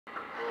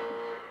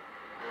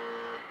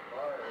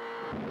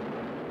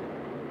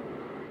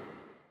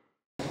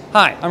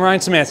Hi, I'm Ryan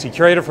Szymanski,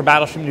 curator for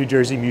Battleship New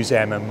Jersey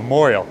Museum and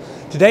Memorial.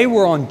 Today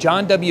we're on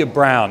John W.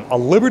 Brown, a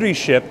Liberty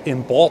ship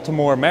in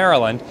Baltimore,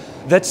 Maryland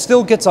that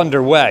still gets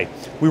underway.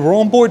 We were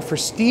on board for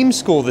steam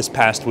school this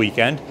past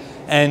weekend,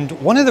 and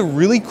one of the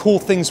really cool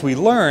things we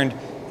learned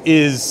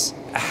is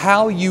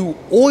how you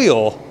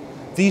oil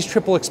these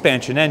triple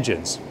expansion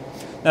engines.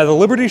 Now the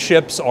Liberty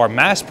ships are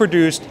mass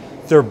produced,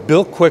 they're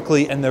built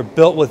quickly, and they're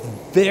built with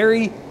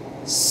very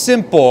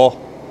simple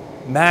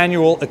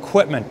manual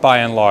equipment by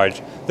and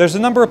large. There's a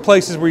number of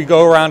places where you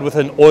go around with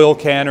an oil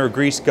can or a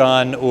grease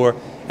gun or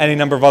any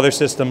number of other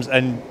systems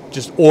and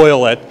just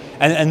oil it.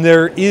 And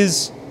there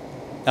is,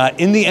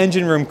 in the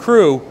engine room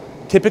crew,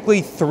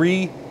 typically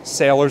 3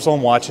 sailors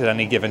on watch at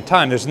any given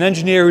time. There's an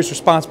engineer who's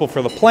responsible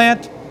for the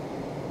plant.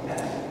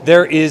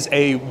 There is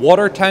a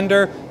water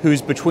tender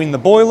who's between the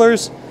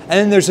boilers. And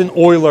then there's an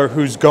oiler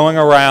who's going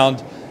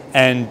around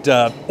and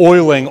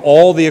oiling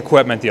all the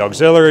equipment, the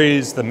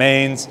auxiliaries, the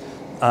mains,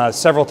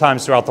 several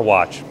times throughout the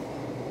watch.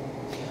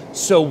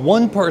 So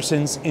one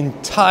person's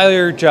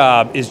entire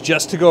job is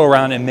just to go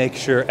around and make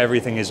sure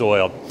everything is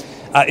oiled.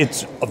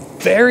 It's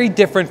very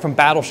different from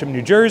Battleship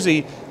New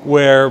Jersey,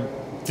 where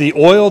the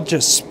oil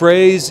just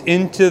sprays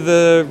into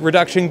the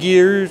reduction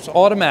gears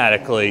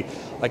automatically.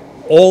 Like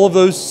all of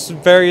those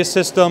various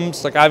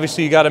systems, like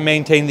obviously you got to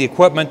maintain the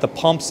equipment, the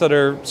pumps that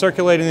are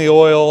circulating the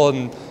oil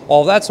and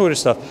all that sort of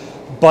stuff.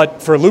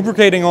 But for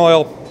lubricating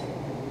oil,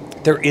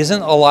 there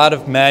isn't a lot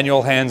of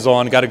manual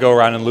hands-on, got to go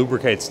around and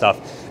lubricate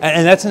stuff.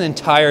 And that's an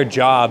entire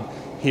job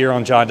here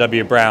on John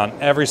W. Brown,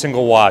 every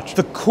single watch.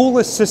 The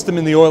coolest system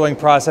in the oiling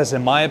process,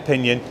 in my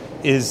opinion,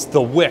 is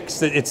the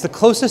wicks. It's the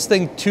closest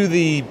thing to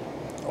the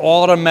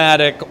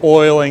automatic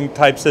oiling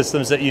type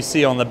systems that you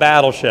see on the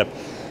Battleship.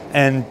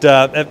 And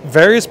at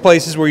various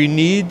places where you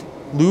need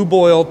lube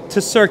oil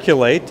to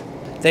circulate,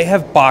 they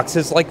have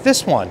boxes like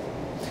this one.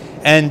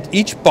 And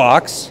each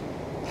box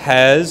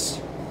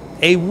has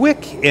a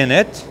wick in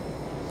it.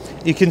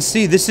 You can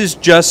see this is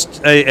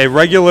just a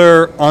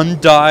regular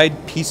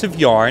undyed piece of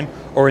yarn,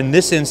 or in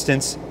this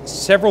instance,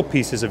 several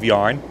pieces of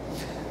yarn.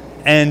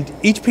 And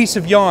each piece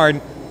of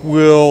yarn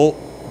will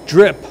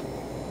drip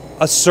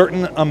a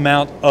certain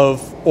amount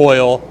of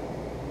oil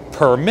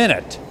per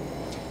minute.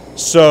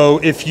 So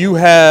if you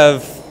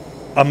have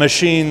a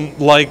machine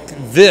like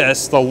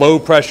this, the low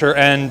pressure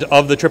end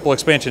of the triple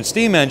expansion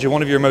steam engine,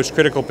 one of your most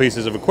critical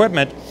pieces of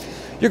equipment,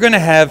 you're going to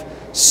have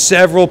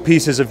several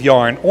pieces of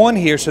yarn on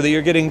here so that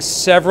you're getting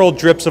several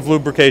drips of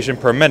lubrication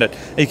per minute.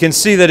 And you can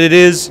see that it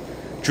is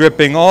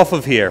dripping off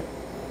of here.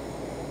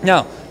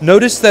 Now,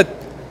 notice that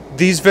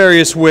these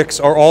various wicks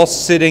are all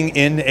sitting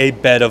in a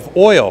bed of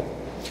oil.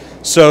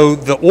 So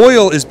the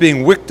oil is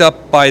being wicked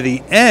up by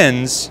the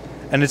ends,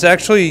 and it's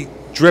actually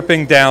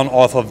dripping down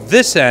off of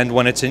this end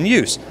when it's in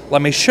use.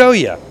 Let me show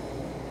you.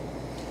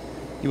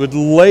 You would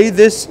lay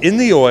this in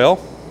the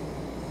oil.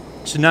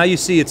 So now you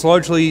see it's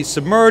largely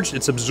submerged,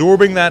 it's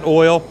absorbing that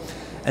oil,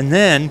 and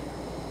then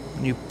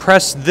when you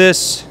press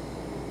this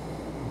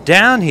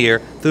down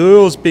here, the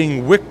oil is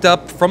being wicked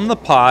up from the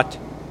pot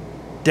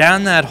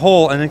down that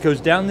hole, and it goes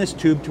down this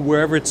tube to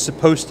wherever it's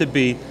supposed to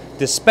be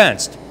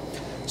dispensed.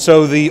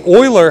 So the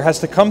oiler has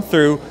to come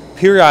through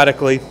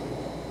periodically,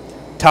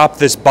 top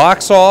this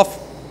box off,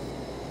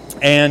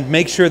 and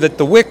make sure that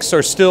the wicks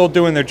are still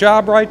doing their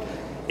job right.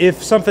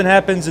 If something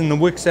happens and the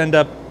wicks end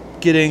up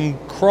getting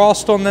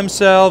crossed on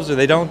themselves, or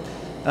they don't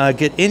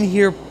get in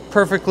here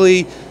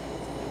perfectly,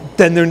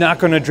 then they're not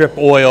going to drip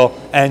oil,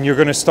 and you're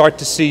going to start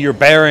to see your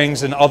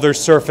bearings and other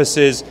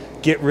surfaces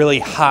get really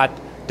hot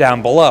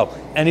down below.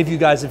 Any of you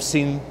guys have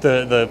seen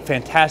the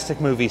fantastic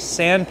movie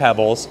Sand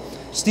Pebbles?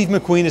 Steve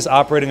McQueen is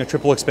operating a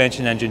triple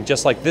expansion engine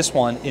just like this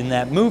one in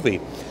that movie.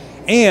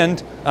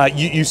 And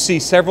you see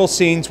several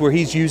scenes where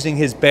he's using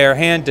his bare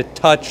hand to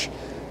touch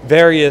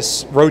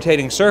various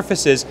rotating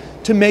surfaces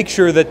to make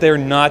sure that they're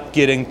not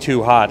getting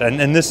too hot.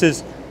 And this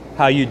is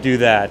how you do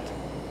that.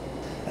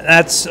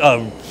 That's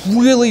a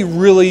really,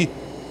 really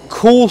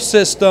cool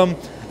system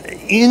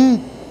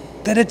in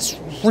that it's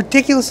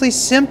ridiculously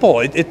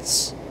simple.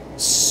 It's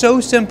so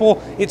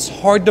simple, it's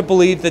hard to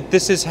believe that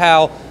this is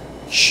how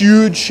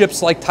huge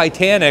ships like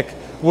Titanic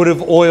would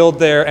have oiled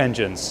their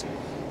engines.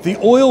 The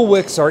oil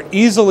wicks are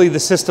easily the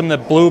system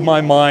that blew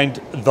my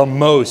mind the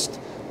most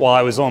while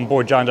I was on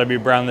board John W.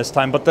 Brown this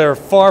time, but they're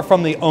far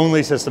from the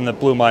only system that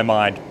blew my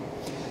mind.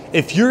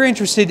 If you're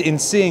interested in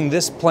seeing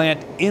this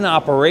plant in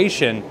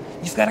operation,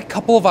 you've got a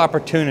couple of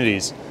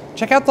opportunities.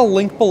 Check out the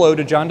link below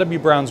to John W.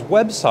 Brown's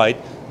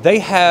website. They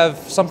have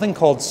something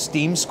called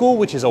Steam School,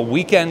 which is a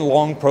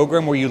weekend-long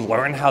program where you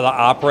learn how to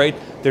operate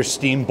their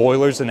steam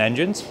boilers and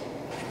engines.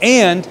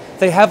 And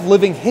they have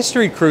living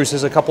history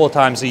cruises a couple of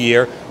times a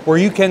year where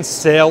you can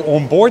sail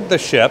on board the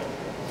ship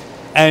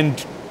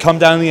and come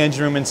down in the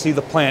engine room and see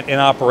the plant in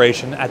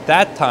operation at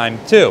that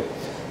time too.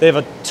 They have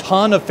a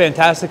ton of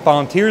fantastic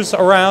volunteers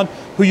around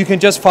who you can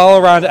just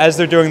follow around as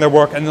they're doing their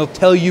work, and they'll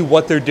tell you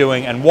what they're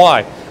doing and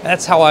why.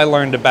 That's how I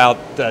learned about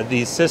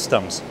these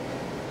systems.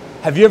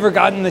 Have you ever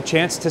gotten the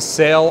chance to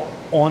sail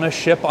on a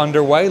ship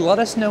underway? Let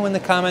us know in the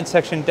comment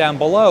section down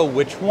below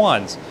which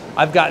ones.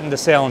 I've gotten to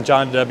sail on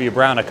John W.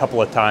 Brown a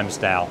couple of times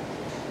now.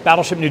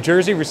 Battleship New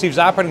Jersey receives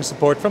operating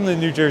support from the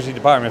New Jersey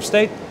Department of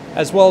State,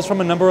 as well as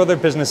from a number of other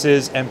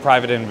businesses and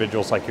private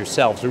individuals like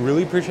yourselves. We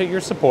really appreciate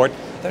your support.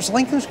 There's a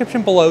link in the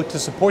description below to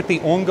support the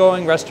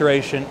ongoing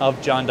restoration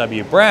of John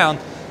W. Brown.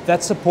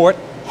 That support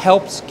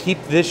helps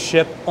keep this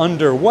ship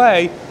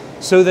underway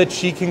so that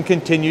she can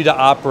continue to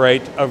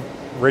operate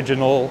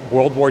original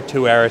World War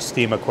II era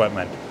steam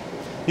equipment.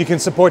 You can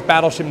support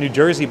Battleship New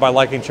Jersey by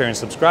liking, sharing, and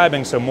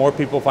subscribing so more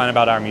people find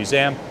about our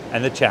museum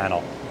and the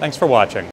channel. Thanks for watching.